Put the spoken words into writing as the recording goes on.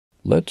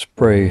Let's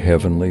pray.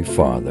 Heavenly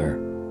Father,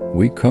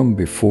 we come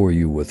before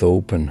you with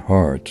open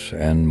hearts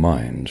and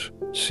minds,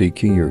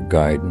 seeking your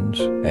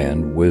guidance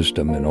and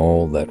wisdom in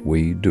all that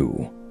we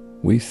do.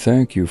 We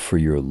thank you for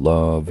your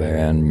love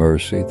and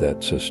mercy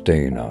that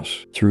sustain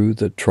us through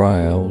the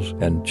trials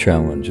and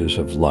challenges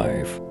of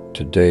life.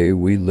 Today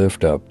we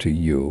lift up to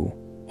you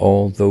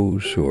all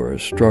those who are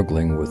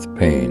struggling with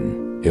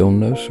pain,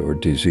 illness, or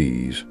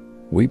disease.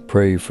 We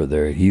pray for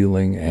their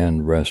healing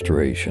and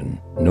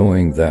restoration,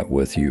 knowing that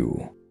with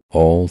you,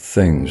 all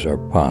things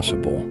are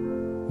possible.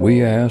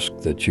 We ask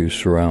that you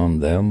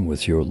surround them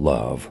with your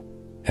love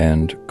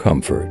and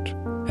comfort,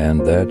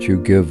 and that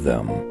you give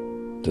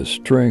them the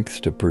strength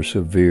to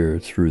persevere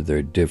through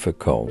their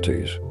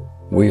difficulties.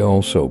 We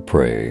also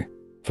pray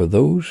for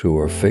those who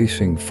are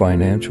facing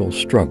financial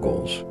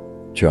struggles,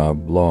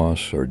 job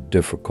loss, or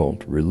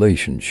difficult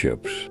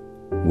relationships.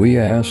 We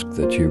ask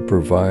that you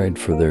provide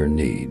for their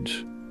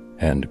needs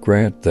and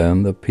grant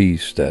them the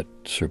peace that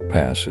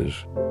surpasses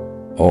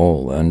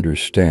all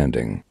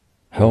understanding.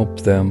 Help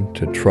them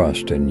to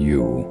trust in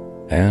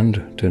you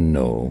and to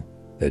know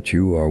that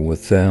you are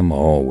with them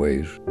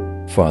always.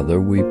 Father,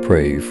 we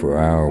pray for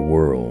our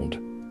world,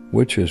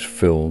 which is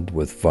filled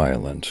with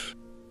violence,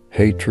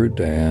 hatred,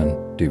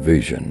 and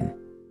division.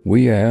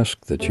 We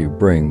ask that you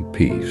bring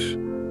peace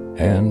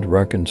and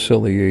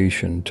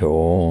reconciliation to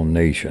all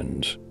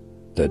nations,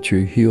 that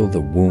you heal the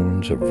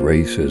wounds of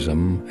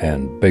racism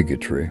and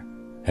bigotry,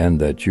 and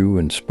that you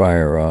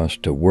inspire us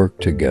to work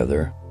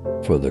together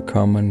for the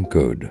common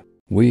good.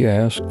 We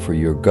ask for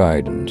your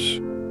guidance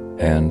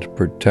and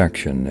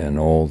protection in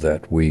all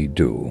that we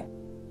do,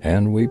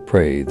 and we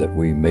pray that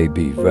we may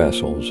be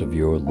vessels of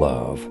your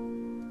love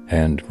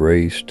and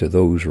grace to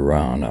those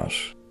around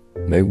us.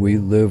 May we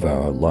live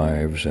our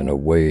lives in a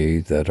way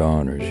that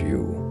honors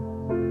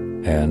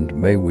you, and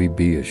may we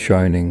be a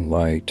shining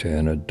light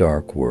in a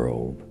dark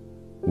world.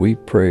 We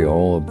pray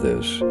all of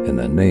this in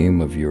the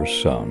name of your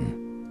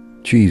Son,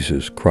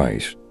 Jesus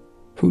Christ,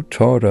 who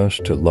taught us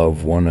to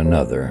love one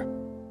another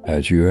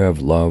as you have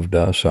loved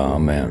us.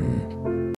 Amen.